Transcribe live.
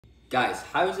Guys,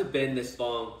 how's it been this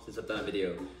long since I've done a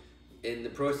video? In the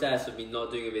process of me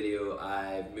not doing a video,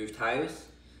 I've moved house.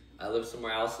 I live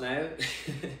somewhere else now.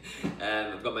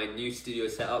 I've got my new studio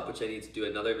set up, which I need to do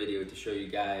another video to show you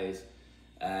guys.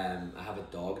 I have a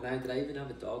dog now. Did I even have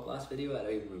a dog last video? I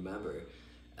don't even remember.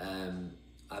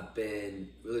 I've been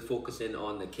really focusing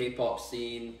on the K-pop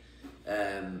scene.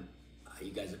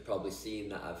 You guys have probably seen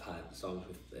that I've had songs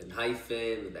with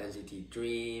Enhypen, with NCT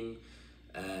Dream.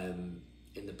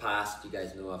 In the past, you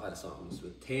guys know I've had songs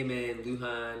with Taemin,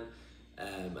 Luhan,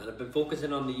 and I've been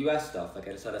focusing on the US stuff. Like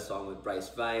I just had a song with Bryce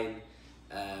Vine.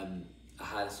 I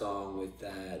had a song with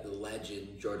the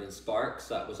legend Jordan Sparks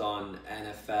that was on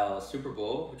NFL Super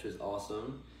Bowl, which was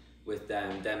awesome, with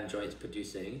them joints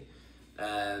producing.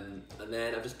 And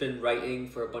then I've just been writing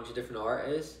for a bunch of different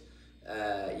artists.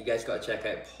 You guys got to check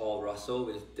out Paul Russell.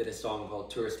 We just did a song called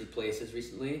Touristy Places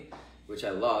recently, which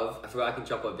I love. I forgot I can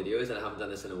chop up videos and I haven't done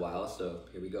this in a while, so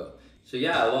here we go. So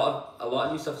yeah, a lot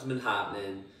of new stuff has been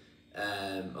happening.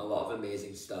 A lot of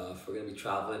amazing stuff. We're gonna be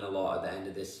traveling a lot at the end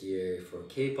of this year for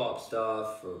K-pop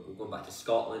stuff. We're going back to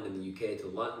Scotland and the UK to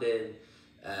London.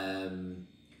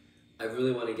 I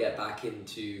really want to get back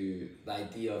into the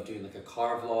idea of doing like a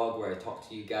car vlog where I talk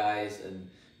to you guys and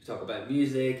talk about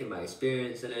music and my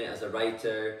experience in it as a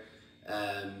writer.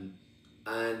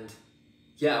 And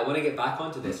yeah, I want to get back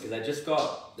onto this because I just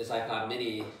got this iPad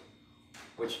mini,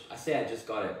 which I say I just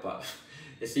got it, but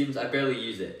it seems I barely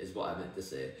use it is what I meant to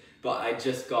say. But I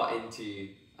just got into,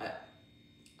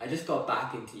 I just got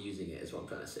back into using it is what I'm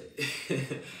trying to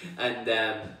say. And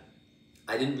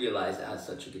I didn't realize it has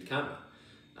such a good camera.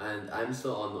 And I'm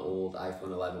still on the old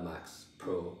iPhone 11 Max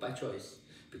Pro by choice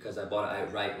because I bought it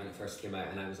outright when it first came out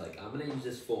and I was like, I'm gonna use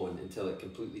this phone until it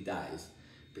completely dies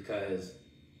because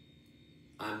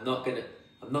I'm not gonna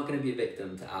be a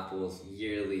victim to Apple's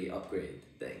yearly upgrade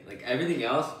thing. Like everything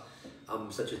else,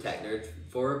 I'm such a tech nerd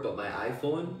for, but my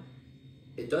iPhone,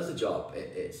 it does the job.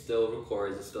 It still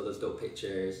records, it still does dope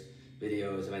pictures,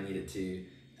 videos if I need it to.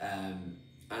 And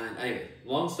anyway,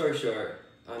 long story short,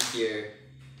 I'm here.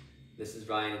 This is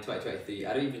Ryan in 2023.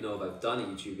 I don't even know if I've done a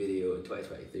YouTube video in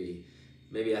 2023.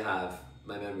 Maybe I have.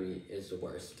 My memory is the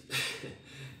worst.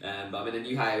 But I'm in a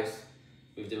new house.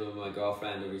 Moved in with my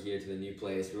girlfriend over here to the new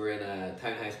place. We were in a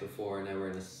townhouse before, now we're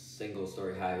in a single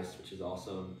story house, which is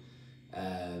awesome.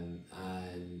 And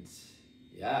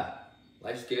yeah,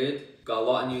 life's good. Got a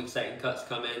lot of new exciting cuts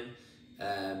coming.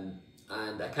 And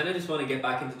I kind of just want to get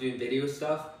back into doing video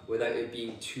stuff without it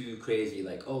being too crazy.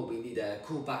 Like, oh, we need a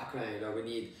cool background or we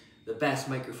need the best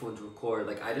microphone to record.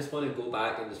 Like, I just want to go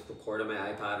back and just record on my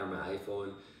iPad or my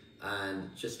iPhone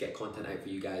and just get content out for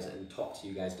you guys and talk to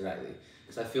you guys directly.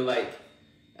 Because I feel like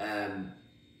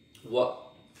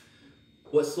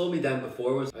what slowed me down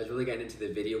before was I was really getting into the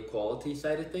video quality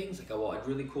side of things. Like I wanted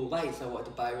really cool lights, I wanted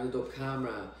to buy a really dope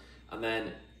camera, and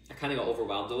then I kind of got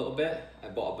overwhelmed a little bit. I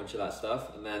bought a bunch of that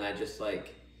stuff and then I just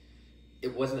like,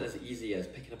 it wasn't as easy as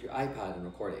picking up your iPad and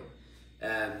recording.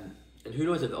 And who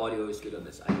knows if the audio is good on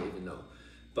this, I don't even know.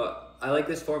 But I like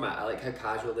this format, I like how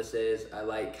casual this is, I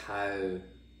like how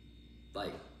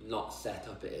like not set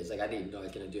up it is. Like I didn't even know I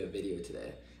was gonna do a video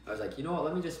today. I was like, you know what,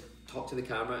 let me just talk to the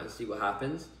camera and see what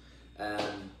happens.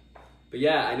 But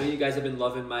yeah, I know you guys have been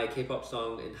loving my K-pop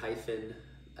song Enhypen,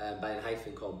 by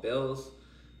Enhypen called Bills.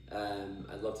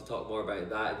 I'd love to talk more about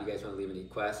that if you guys want to leave any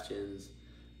questions.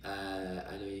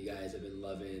 I know you guys have been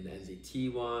loving the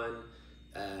NCT one.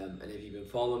 And if you've been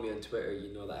following me on Twitter,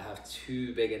 you know that I have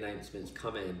 2 big announcements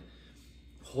coming.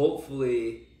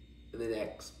 Hopefully in the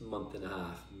next month and a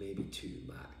half, maybe 2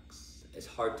 max. It's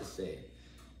hard to say.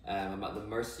 I'm at the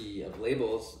mercy of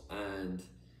labels and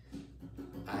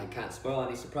I can't spoil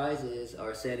any surprises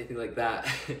or say anything like that.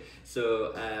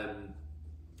 So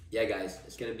yeah guys,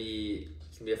 it's gonna be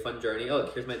a fun journey. Oh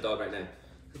look, here's my dog right now.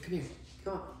 Come here,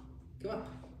 come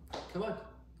on.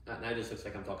 Now it just looks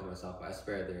like I'm talking to myself, but I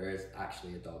swear there is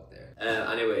actually a dog there.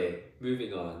 Anyway,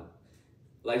 moving on.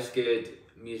 Life's good,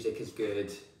 music is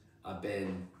good. I've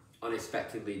been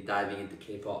unexpectedly diving into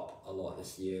K-pop a lot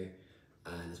this year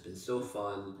and it's been so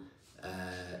fun.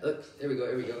 Look, here we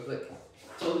go, look.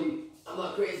 Told you, I'm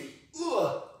not crazy.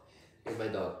 Ugh. Here's my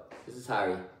dog. This is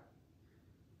Harry.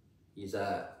 He's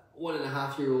a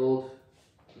 1.5-year-old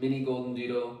mini golden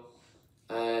doodle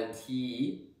and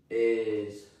he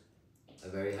is a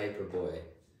very hyper boy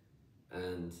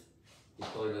and he's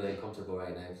probably really uncomfortable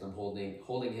right now because I'm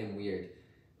holding him weird.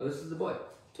 But this is the boy.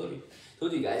 Told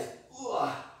you guys.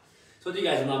 Ugh. Told you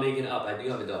guys I'm not making it up. I do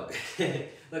have a dog.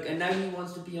 Look, and now he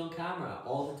wants to be on camera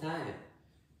all the time.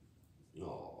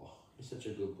 Oh, you're such a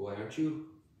good boy, aren't you?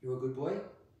 You're a good boy.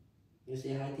 You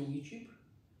say hi to YouTube?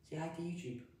 Say hi to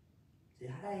YouTube. Say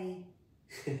hi.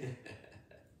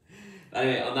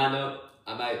 Anyway, on that note,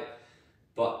 I'm out.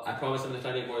 But I promise I'm going to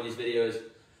try to make more of these videos.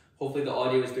 Hopefully the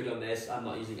audio is good on this. I'm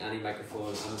not using any microphone.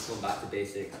 I'm just going back to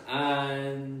basics.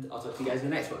 And I'll talk to you guys in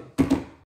the next one.